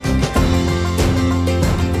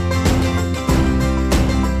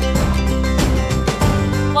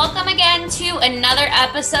another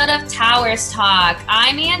episode of Towers Talk.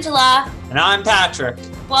 I'm Angela. And I'm Patrick.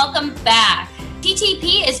 Welcome back.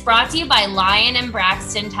 TTP is brought to you by Lyon and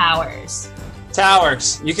Braxton Towers.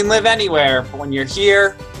 Towers, you can live anywhere, but when you're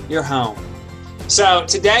here, you're home. So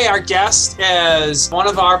today our guest is one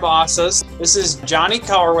of our bosses. This is Johnny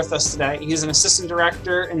Keller with us today. He's an assistant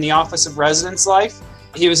director in the Office of Residence Life.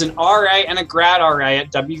 He was an RA and a grad RA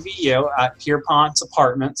at WVU at Pierpont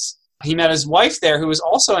Apartments. He met his wife there, who was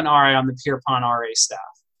also an RA on the Pierpont RA staff.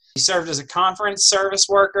 He served as a conference service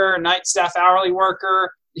worker, night staff hourly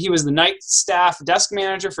worker. He was the night staff desk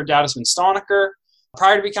manager for Dowdesman Staunecker.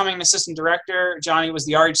 Prior to becoming an assistant director, Johnny was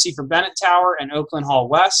the RHC for Bennett Tower and Oakland Hall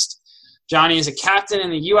West. Johnny is a captain in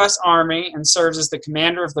the U.S. Army and serves as the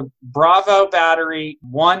commander of the Bravo Battery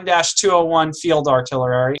 1-201 Field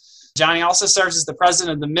Artillery. Johnny also serves as the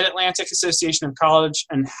president of the Mid-Atlantic Association of College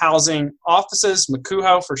and Housing Offices,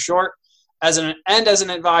 MCUHO for short, as an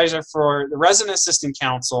advisor for the Resident Assistant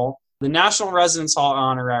Council, the National Residence Hall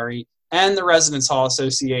Honorary, and the Residence Hall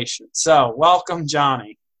Association. So, welcome,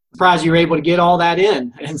 Johnny. Surprised you were able to get all that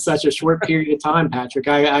in such a short period of time, Patrick.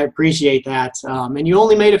 I appreciate that. And you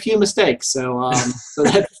only made a few mistakes, so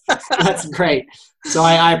that's great. So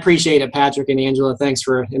I appreciate it, Patrick and Angela. Thanks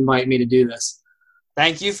for inviting me to do this.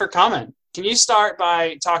 Thank you for coming. Can you start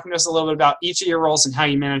by talking to us a little bit about each of your roles and how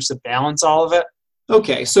you manage to balance all of it?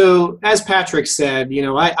 Okay, so as Patrick said,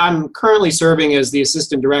 I'm currently serving as the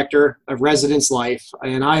Assistant Director of Residence Life,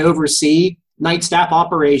 and I oversee night staff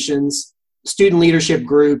operations, student leadership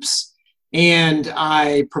groups, and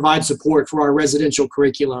I provide support for our residential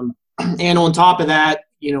curriculum. And on top of that,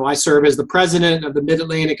 I serve as the president of the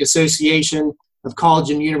Mid-Atlantic Association of College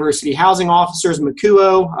and University Housing Officers,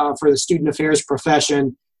 MCUHO, for the student affairs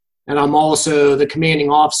profession. And I'm also the commanding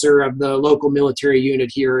officer of the local military unit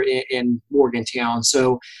here in Morgantown.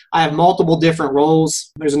 So I have multiple different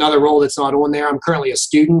roles. There's another role that's not on there. I'm currently a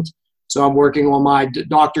student, so I'm working on my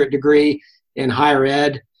doctorate degree in higher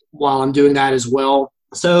ed while I'm doing that as well.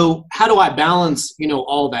 So how do I balance,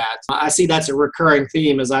 all that? I see that's a recurring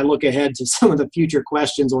theme as I look ahead to some of the future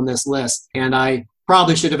questions on this list. And I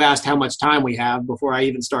probably should have asked how much time we have before I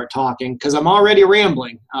even start talking, because I'm already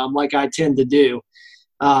rambling like I tend to do.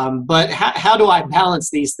 But how do I balance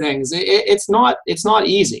these things? It's not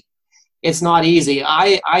easy. It's not easy.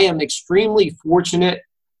 I am extremely fortunate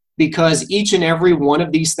because each and every one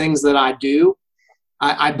of these things that I do,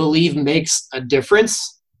 I believe makes a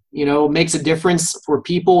difference. Makes a difference for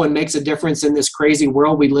people and makes a difference in this crazy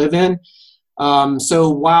world we live in. So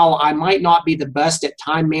while I might not be the best at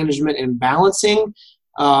time management and balancing,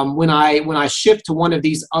 when I shift to one of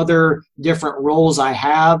these other different roles I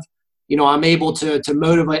have, I'm able to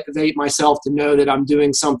motivate myself to know that I'm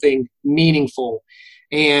doing something meaningful.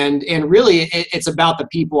 And really, it's about the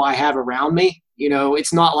people I have around me.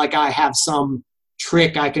 It's not like I have some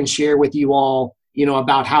trick I can share with you all,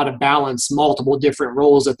 about how to balance multiple different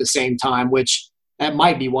roles at the same time, which that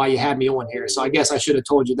might be why you had me on here. So I guess I should have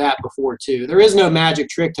told you that before too. There is no magic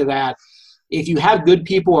trick to that. If you have good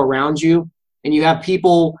people around you and you have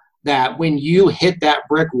people that when you hit that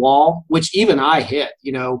brick wall, which even I hit,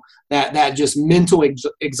 that just mental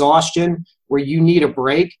exhaustion where you need a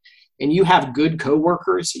break, and you have good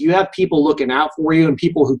coworkers, you have people looking out for you and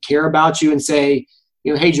people who care about you and say,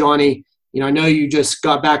 hey, Johnny, I know you just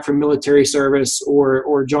got back from military service,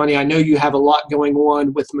 or Johnny, I know you have a lot going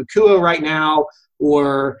on with MCUHO right now,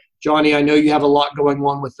 or Johnny, I know you have a lot going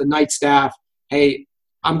on with the night staff. Hey,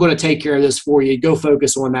 I'm going to take care of this for you. Go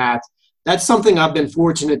focus on that. That's something I've been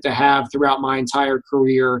fortunate to have throughout my entire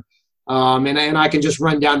career. And I can just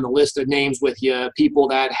run down the list of names with you, people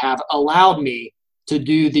that have allowed me to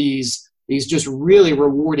do these just really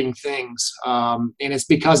rewarding things. And it's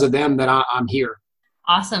because of them that I'm here.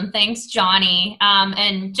 Awesome. Thanks, Johnny.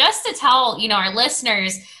 And just to tell, our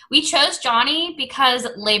listeners, we chose Johnny because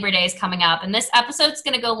Labor Day is coming up, and this episode's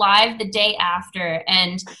going to go live the day after.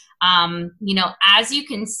 And, as you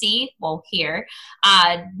can see, here,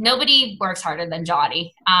 nobody works harder than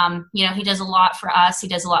Johnny. He does a lot for us. He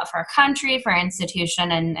does a lot for our country, for our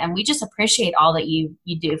institution, and we just appreciate all that you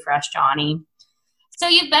do for us, Johnny. So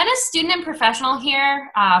you've been a student and professional here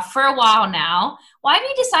for a while now. Why have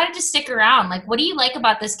you decided to stick around? What do you like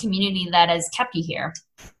about this community that has kept you here?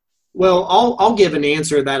 Well, I'll give an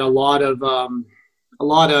answer that a lot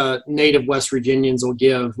of native West Virginians will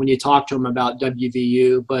give when you talk to them about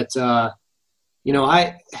WVU. But I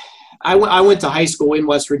went to high school in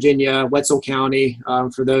West Virginia, Wetzel County.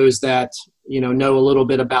 For those that know a little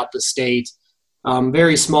bit about the state,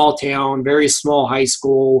 very small town, very small high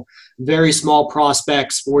school, very small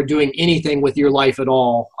prospects for doing anything with your life at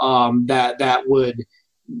all that would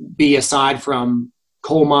be aside from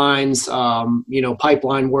coal mines,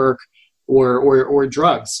 pipeline work, or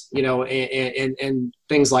drugs, and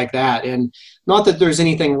things like that. And not that there's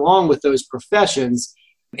anything wrong with those professions,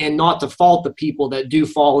 and not to fault the people that do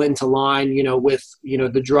fall into line, with,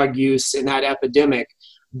 the drug use and that epidemic.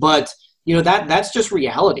 But, that's just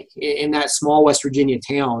reality in that small West Virginia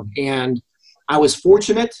town. And I was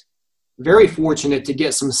fortunate, very fortunate, to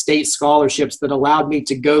get some state scholarships that allowed me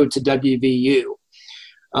to go to WVU.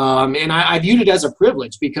 And I viewed it as a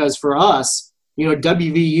privilege, because for us,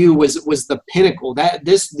 WVU was the pinnacle. That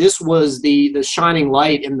this was the shining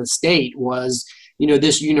light in the state, was,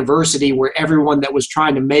 this university where everyone that was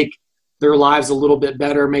trying to make their lives a little bit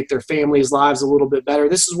better, make their families' lives a little bit better,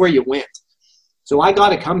 this is where you went. So I got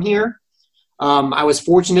to come here. I was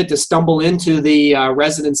fortunate to stumble into the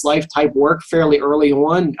residence life type work fairly early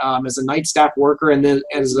on, as a night staff worker and then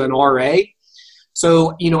as an RA.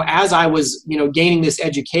 So, as I was, gaining this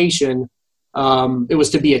education, it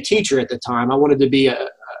was to be a teacher at the time. I wanted to be a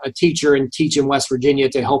teacher and teach in West Virginia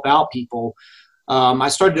to help out people. I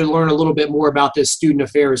started to learn a little bit more about this student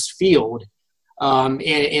affairs field,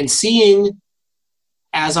 and seeing,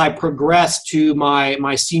 as I progressed to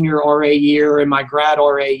my senior RA year and my grad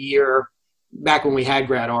RA year, back when we had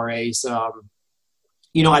grad RAs,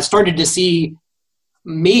 I started to see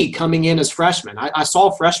me coming in as freshmen. I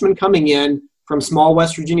saw freshmen coming in from small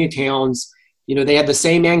West Virginia towns. They had the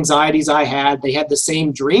same anxieties I had. They had the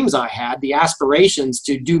same dreams I had, the aspirations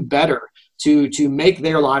to do better, to make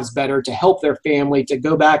their lives better, to help their family, to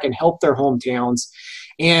go back and help their hometowns.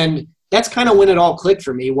 And that's kind of when it all clicked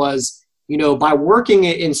for me, was, by working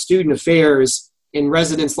in student affairs in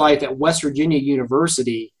residence life at West Virginia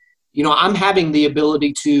University, I'm having the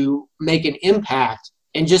ability to make an impact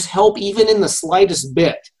and just help even in the slightest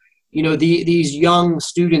bit, these young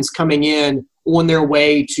students coming in on their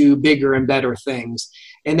way to bigger and better things.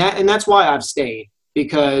 And that's why I've stayed,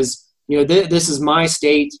 because, this is my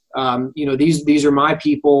state. These are my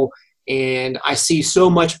people, and I see so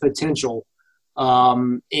much potential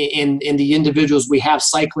in the individuals we have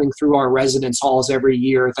cycling through our residence halls every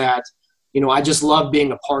year, that, I just love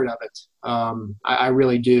being a part of it. I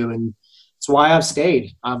really do. And that's why I've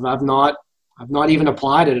stayed. I've not even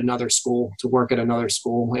applied at another school, to work at another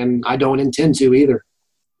school, and I don't intend to either.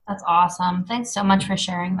 That's awesome. Thanks so much for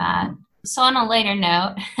sharing that. So on a later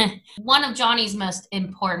note, one of Johnny's most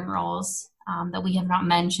important roles that we have not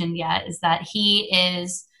mentioned yet is that he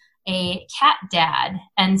is a cat dad.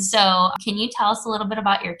 And so can you tell us a little bit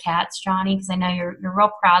about your cats, Johnny? Because I know you're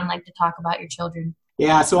real proud and like to talk about your children.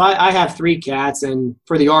 Yeah, so I have 3 cats, and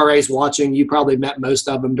for the RAs watching, you probably met most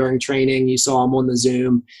of them during training. You saw them on the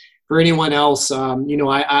Zoom. For anyone else,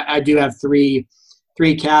 I do have three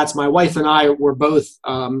cats. My wife and I were both,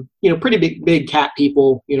 pretty big cat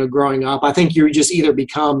people, growing up. I think you just either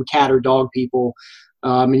become cat or dog people,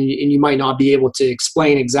 and you might not be able to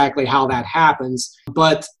explain exactly how that happens.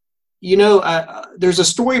 But, there's a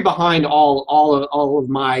story behind all of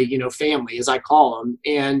my, family, as I call them.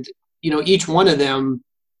 And, each one of them,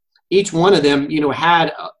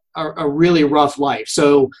 had a really rough life.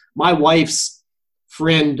 So my wife's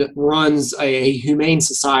friend runs a humane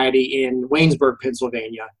society in Waynesburg,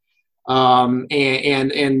 Pennsylvania. And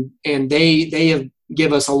they have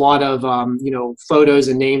give us a lot of, photos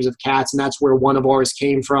and names of cats. And that's where one of ours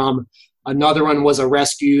came from. Another one was a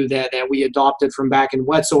rescue that we adopted from back in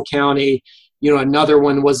Wetzel County. Another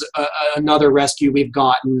one was another rescue we've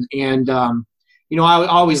gotten. And, I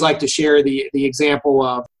always like to share the example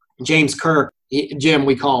of James Kirk, Jim,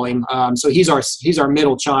 we call him. So he's our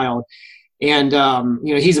middle child. And,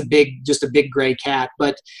 he's just a big gray cat.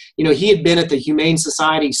 But, he had been at the Humane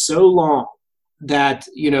Society so long that,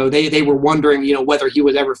 they were wondering, whether he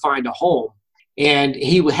would ever find a home. And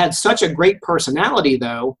he had such a great personality,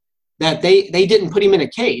 though, that they didn't put him in a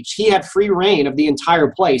cage. He had free reign of the entire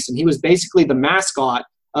place. And he was basically the mascot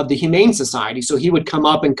of the Humane Society. So he would come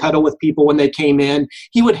up and cuddle with people when they came in.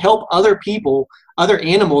 He would help other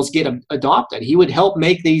animals get adopted. He would help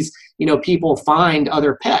make these, people find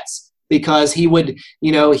other pets, because he would,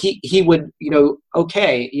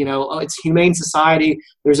 okay, it's Humane Society.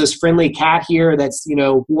 There's this friendly cat here that's,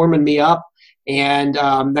 warming me up. And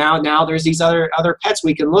now there's these other pets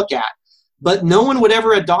we can look at. But no one would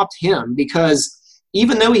ever adopt him, because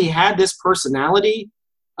even though he had this personality,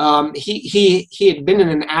 he had been in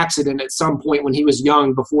an accident at some point when he was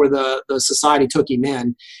young, before the society took him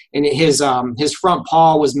in, and his front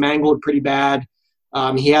paw was mangled pretty bad.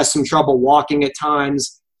 He has some trouble walking at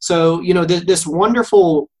times. So, this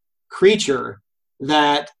wonderful creature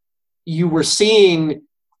that you were seeing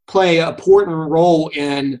play an important role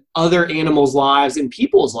in other animals' lives and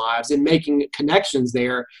people's lives and making connections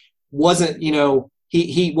there wasn't,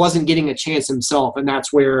 he wasn't getting a chance himself. And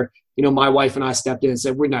that's where, my wife and I stepped in and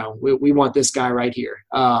said, we want this guy right here.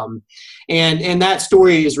 And that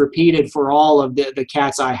story is repeated for all of the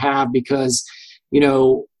cats I have, because,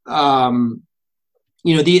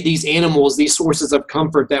 these animals, these sources of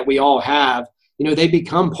comfort that we all have, they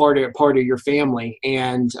become part of your family.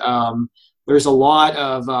 And there's a lot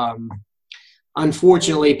of,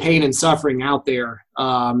 unfortunately, pain and suffering out there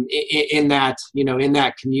in that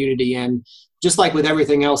community. And just like with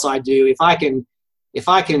everything else I do, if I can,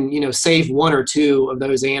 save one or two of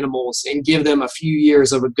those animals and give them a few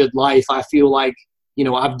years of a good life, I feel like,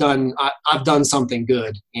 I've done something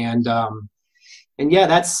good. And yeah,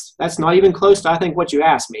 that's not even close to, I think, what you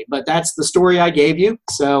asked me, but that's the story I gave you.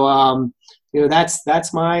 So,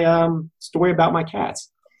 that's my story about my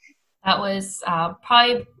cats. That was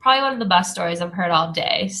probably one of the best stories I've heard all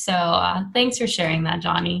day. So thanks for sharing that,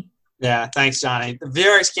 Johnny. Yeah, thanks, Johnny. The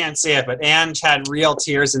viewers can't see it, but Ange had real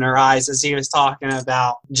tears in her eyes as he was talking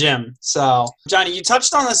about Jim. So, Johnny, you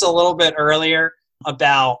touched on this a little bit earlier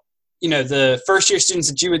about, the first-year students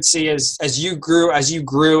that you would see as you grew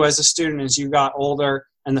as a student, as you got older,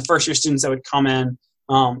 and the first-year students that would come in.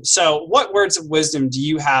 So what words of wisdom do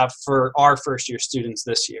you have for our first-year students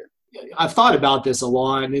this year? I've thought about this a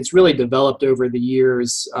lot, and it's really developed over the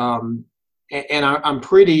years. And I'm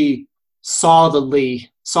pretty solidly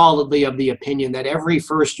of the opinion that every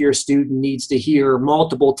first-year student needs to hear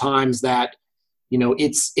multiple times that,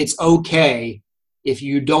 it's okay if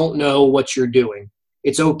you don't know what you're doing.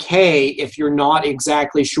 It's okay if you're not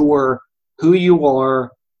exactly sure who you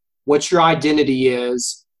are, what your identity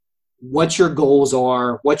is, what your goals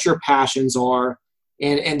are, what your passions are,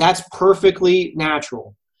 and that's perfectly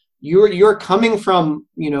natural. You're coming from,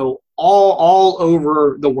 all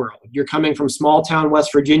over the world. You're coming from small town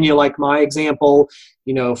West Virginia, like my example,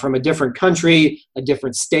 from a different country, a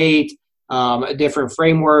different state, a different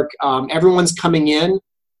framework. Everyone's coming in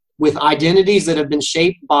with identities that have been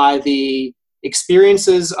shaped by the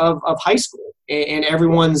experiences of high school, and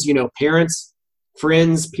everyone's, parents,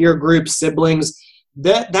 friends, peer groups, siblings.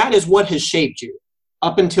 That is what has shaped you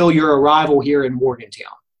up until your arrival here in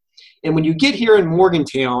Morgantown. And when you get here in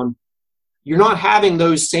Morgantown, you're not having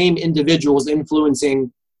those same individuals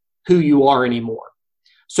influencing who you are anymore.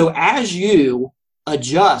 So as you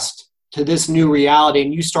adjust to this new reality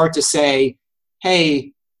and you start to say,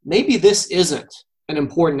 hey, maybe this isn't an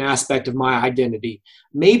important aspect of my identity.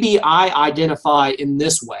 Maybe I identify in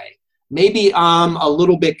this way. Maybe I'm a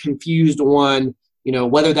little bit confused on,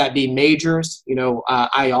 whether that be majors.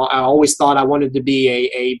 I always thought I wanted to be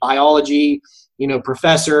a biology,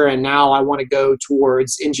 professor, and now I want to go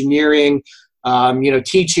towards engineering,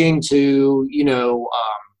 teaching to,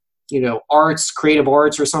 arts, creative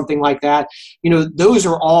arts, or something like that. Those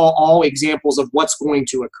are all examples of what's going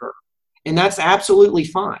to occur, and that's absolutely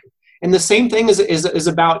fine. And the same thing is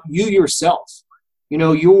about you yourself.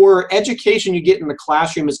 Your education you get in the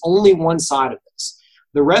classroom is only one side of this.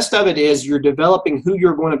 The rest of it is you're developing who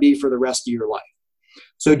you're going to be for the rest of your life.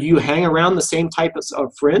 So do you hang around the same type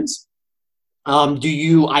of friends? Do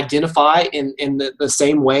you identify in the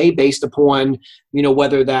same way based upon,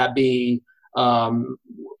 whether that be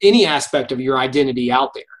any aspect of your identity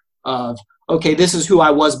out there of, okay, this is who I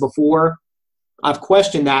was before. I've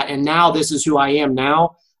questioned that, and now this is who I am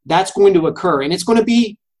now. That's going to occur, and it's going to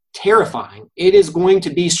be terrifying. It is going to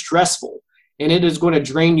be stressful, and it is going to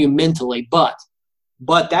drain you mentally, but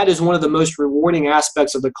that is one of the most rewarding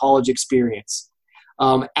aspects of the college experience.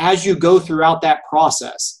 As you go throughout that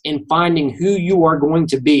process in finding who you are going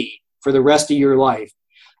to be for the rest of your life,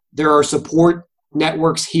 there are support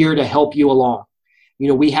networks here to help you along.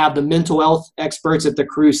 We have the mental health experts at the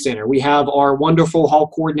Crew Center. We have our wonderful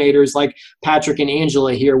hall coordinators like Patrick and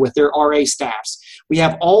Angela here with their RA staffs. We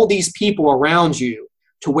have all these people around you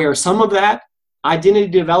to where some of that identity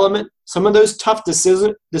development, some of those tough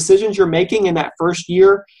decisions you're making in that first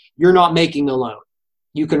year, you're not making alone.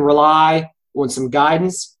 You can rely on some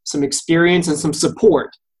guidance, some experience, and some support.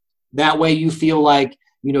 That way you feel like,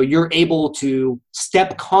 you're able to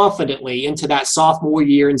step confidently into that sophomore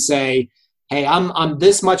year and say, hey, I'm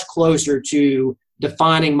this much closer to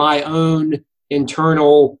defining my own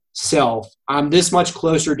internal self. I'm this much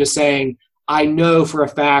closer to saying, I know for a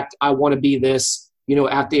fact I want to be this,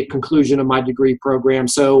 at the conclusion of my degree program.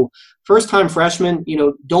 So first-time freshmen,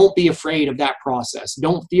 don't be afraid of that process.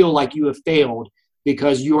 Don't feel like you have failed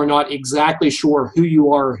because you are not exactly sure who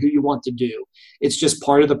you are or who you want to do. It's just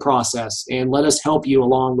part of the process, and let us help you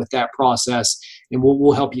along with that process, and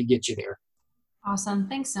we'll help you get you there. Awesome.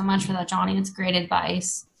 Thanks so much for that, Johnny. It's great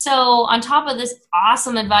advice. So on top of this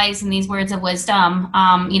awesome advice and these words of wisdom,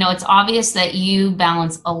 it's obvious that you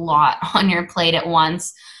balance a lot on your plate at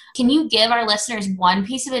once. Can you give our listeners one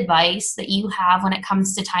piece of advice that you have when it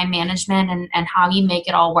comes to time management and how you make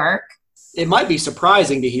it all work? It might be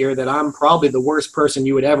surprising to hear that I'm probably the worst person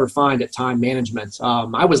you would ever find at time management.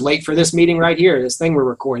 I was late for this meeting right here, this thing we're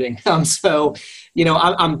recording. I'm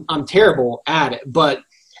terrible at it. But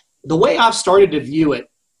the way I've started to view it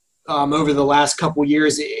over the last couple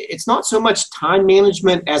years, it's not so much time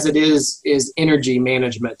management as it is energy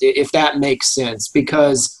management, if that makes sense.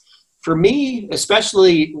 Because for me,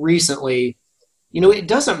 especially recently, it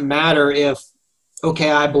doesn't matter if,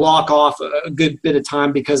 okay, I block off a good bit of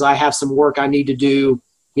time because I have some work I need to do,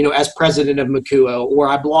 as president of MCUO, or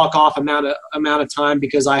I block off amount of time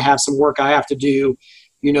because I have some work I have to do,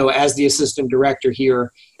 as the assistant director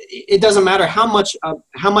here. It doesn't matter how much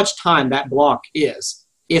time that block is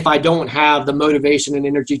if I don't have the motivation and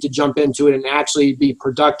energy to jump into it and actually be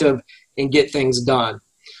productive and get things done.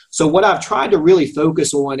 So what I've tried to really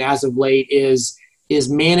focus on as of late is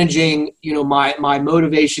managing, my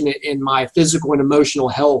motivation and my physical and emotional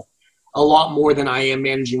health a lot more than I am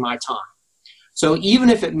managing my time. So even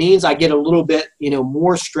if it means I get a little bit,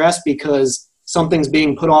 more stressed because something's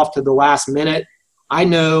being put off to the last minute, I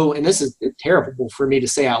know, and this is terrible for me to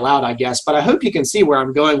say out loud, I guess, but I hope you can see where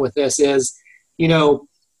I'm going with this is,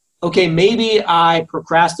 okay, maybe I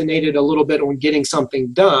procrastinated a little bit on getting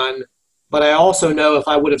something done, but I also know if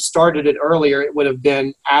I would have started it earlier, it would have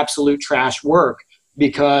been absolute trash work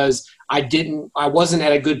because I wasn't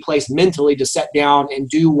at a good place mentally to sit down and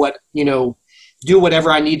do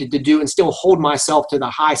whatever I needed to do and still hold myself to the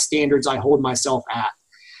high standards I hold myself at.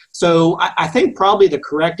 So I think probably the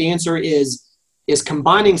correct answer is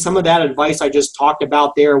combining some of that advice I just talked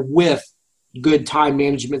about there with good time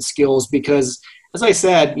management skills, because as I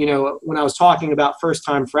said, when I was talking about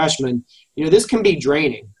first-time freshmen, this can be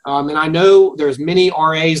draining. And I know there's many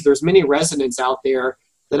RAs, there's many residents out there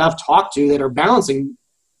that I've talked to that are balancing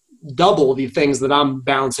double the things that I'm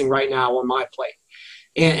balancing right now on my plate.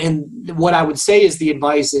 And what I would say is the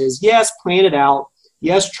advice is, yes, plan it out.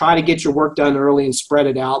 Yes, try to get your work done early and spread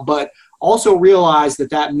it out, but also realize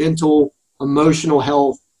that mental, emotional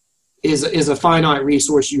health is a finite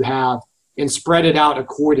resource you have, and spread it out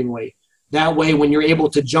accordingly. That way, when you're able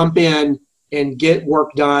to jump in and get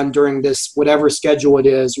work done during this, whatever schedule it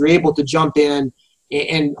is, you're able to jump in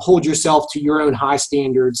and hold yourself to your own high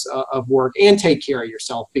standards of work and take care of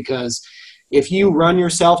yourself. Because if you run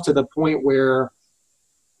yourself to the point where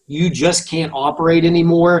you just can't operate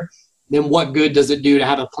anymore, then what good does it do to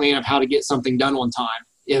have a plan of how to get something done on time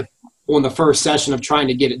if on the first session of trying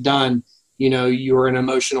to get it done, you're an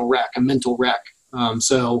emotional wreck, a mental wreck.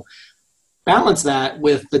 So balance that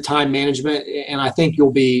with the time management, and I think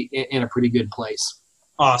you'll be in a pretty good place.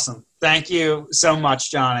 Awesome. Thank you so much,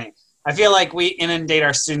 Johnny. I feel like we inundate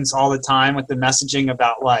our students all the time with the messaging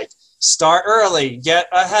about start early, get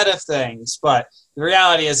ahead of things. But the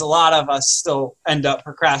reality is a lot of us still end up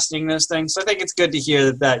procrastinating those things. So I think it's good to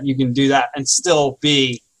hear that you can do that and still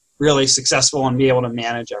be really successful and be able to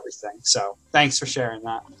manage everything. So thanks for sharing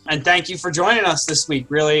that. And thank you for joining us this week.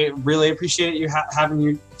 Really, really appreciate you having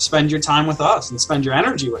you spend your time with us and spend your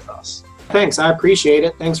energy with us. Thanks. I appreciate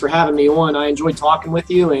it. Thanks for having me on. I enjoyed talking with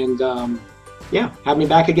you, and have me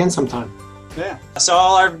back again sometime. Yeah. So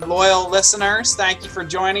all our loyal listeners, thank you for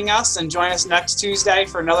joining us, and join us next Tuesday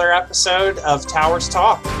for another episode of Towers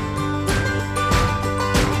Talk.